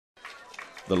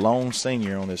the lone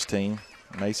senior on this team.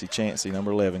 Macey Chancey,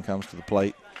 number 11, comes to the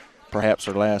plate. Perhaps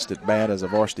her last at bat as a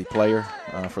varsity player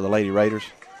for the Lady Raiders.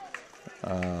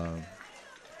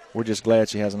 We're just glad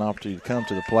she has an opportunity to come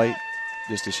to the plate,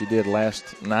 just as she did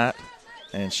last night,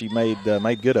 and she made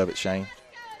good of it, Shane.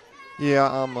 Yeah,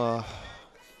 I'm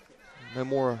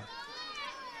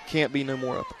can't be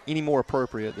any more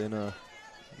appropriate than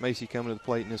Macey coming to the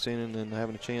plate in this inning and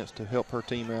having a chance to help her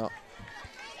team out.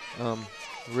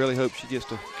 Really hope she gets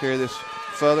to carry this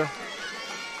further.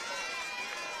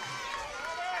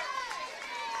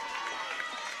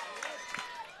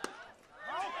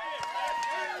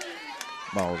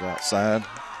 Ball's outside.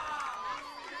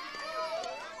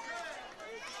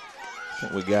 I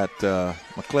think we got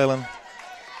McClellan.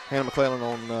 Hannah McClellan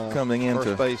on coming in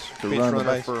first base to run the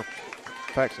base for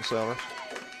Paxton Sellers.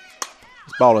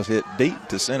 This ball is hit deep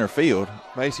to center field.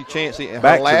 Macey Chancey, her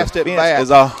Back last to the at bat is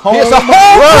a home it's a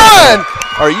home run.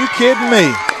 Are you kidding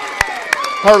me?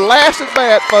 Her last at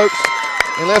bat, folks,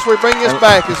 unless we bring this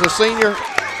back, is the senior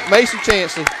Macey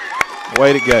Chancey.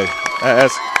 Way to go.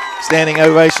 That's standing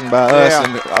ovation by us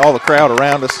and all the crowd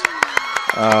around us.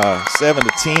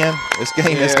 7-10. This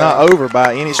game is not over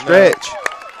by any stretch.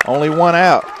 No. Only one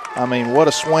out. I mean, what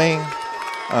a swing.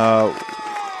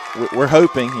 We're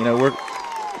hoping,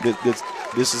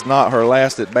 this is not her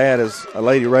last at bat as a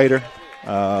Lady Raider.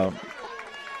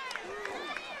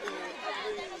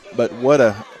 But what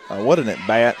an at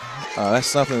bat. That's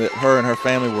something that her and her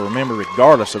family will remember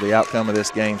regardless of the outcome of this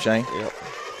game, Shane. Yep.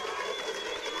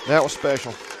 That was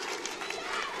special.